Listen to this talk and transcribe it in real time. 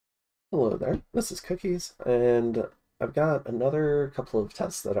Hello there, this is Cookies, and I've got another couple of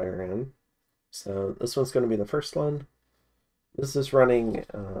tests that I ran. So this one's going to be the first one. This is running,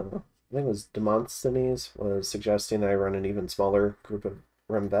 I think it was Demosthenes was suggesting I run an even smaller group of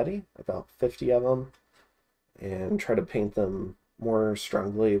Rimvaetti, about 50 of them, and try to paint them more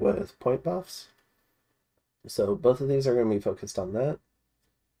strongly with point buffs. So both of these are going to be focused on that.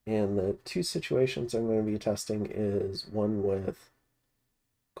 And the two situations I'm going to be testing is one with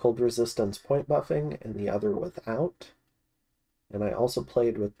cold resistance point buffing and the other without. And I also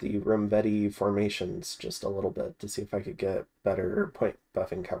played with the Rimvaetti formations just a little bit to see if I could get better point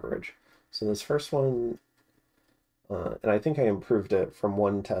buffing coverage. So this first one, and I think I improved it from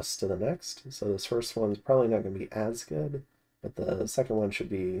one test to the next. So this first one's probably not going to be as good, but the second one should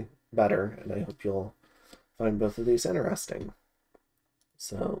be better, and I hope you'll find both of these interesting.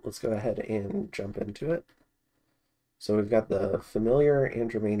 So let's go ahead and jump into it. So we've got the familiar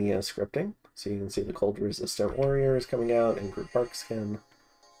Andramania scripting. So you can see the cold resistant warriors coming out in group bark skin.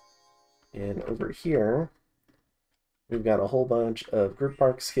 And over here, we've got a whole bunch of group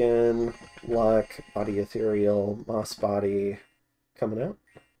bark skin, luck, body ethereal, moss body coming out.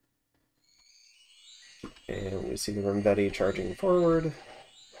 And we see the Rimvaetti charging forward.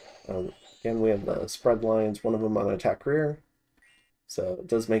 Again, we have the spread lines, one of them on attack rear. So it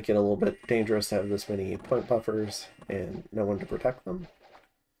does make it a little bit dangerous to have this many point buffers and no one to protect them.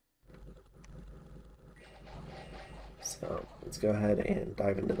 So let's go ahead and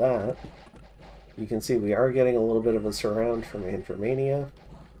dive into that. You can see we are getting a little bit of a surround from Andramania.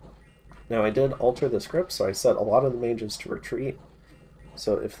 Now I did alter the script, so I set a lot of the mages to retreat.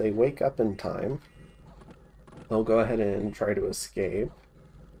 So if they wake up in time, they'll go ahead and try to escape.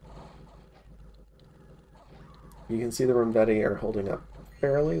 You can see the Rimvaetti are holding up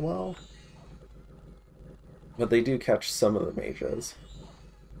fairly well, but they do catch some of the mages.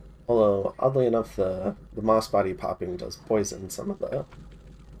 Although, oddly enough, the moss body popping does poison some of the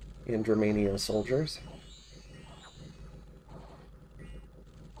Andramania soldiers.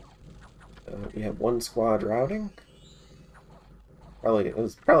 We have one squad routing. It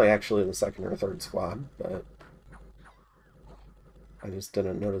was probably actually the second or third squad, but I just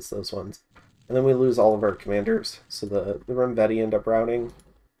didn't notice those ones. And then we lose all of our commanders, so the Rimvaetti end up routing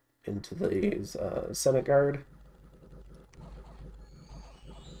into these Senate Guard.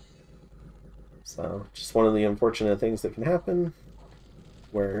 So just one of the unfortunate things that can happen,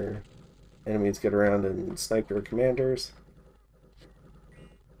 where enemies get around and snipe your commanders.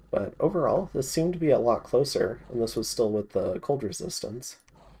 But overall, this seemed to be a lot closer, and this was still with the cold resistance.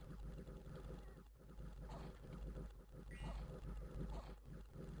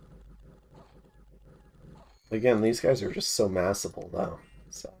 Again, these guys are just so massable, though.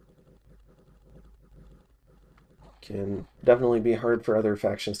 So can definitely be hard for other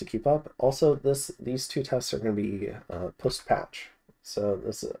factions to keep up. Also, these two tests are going to be post-patch. So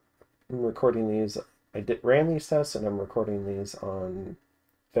I'm recording these. Ran these tests, and I'm recording these on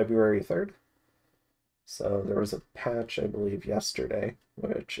February 3rd. So there was a patch, I believe, yesterday,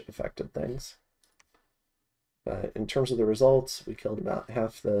 which affected things. But in terms of the results, we killed about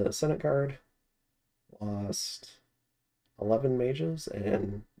half the Senate Guard, lost 11 mages,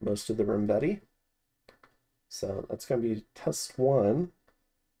 and most of the Rimvaetti. So that's going to be test one.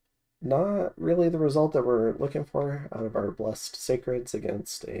 Not really the result that we're looking for out of our Blessed Sacreds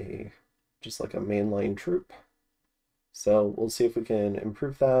against just like a mainline troop. So we'll see if we can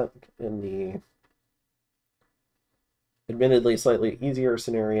improve that in the admittedly slightly easier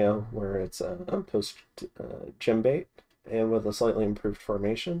scenario where it's a post gem bait and with a slightly improved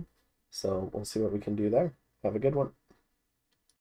formation. So we'll see what we can do there. Have a good one.